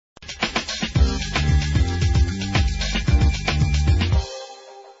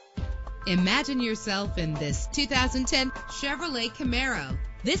Imagine yourself in this 2010 Chevrolet Camaro.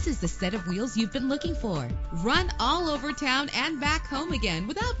 This is the set of wheels you've been looking for. Run all over town and back home again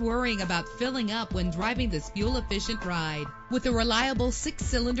without worrying about filling up when driving this fuel-efficient ride. With a reliable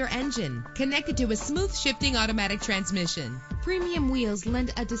 6-cylinder engine connected to a smooth shifting automatic transmission, premium wheels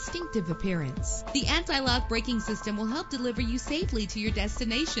lend a distinctive appearance. The anti-lock braking system will help deliver you safely to your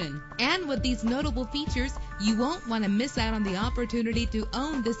destination. And with these notable features, you won't want to miss out on the opportunity to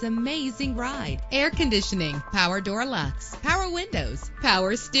own this amazing ride. Air conditioning, power door locks, power windows,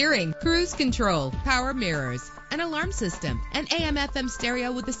 power steering, cruise control, power mirrors, an alarm system, an AM/FM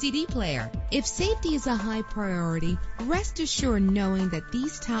stereo with a CD player. If safety is a high priority, rest assured knowing that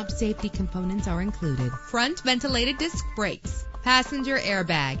these top safety components are included: front ventilated disc brakes, passenger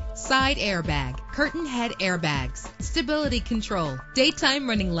airbag, side airbag, curtain head airbags, stability control, daytime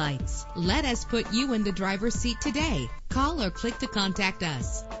running lights. Let us put you in the driver's seat today. Call or click to contact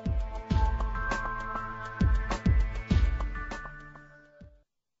us.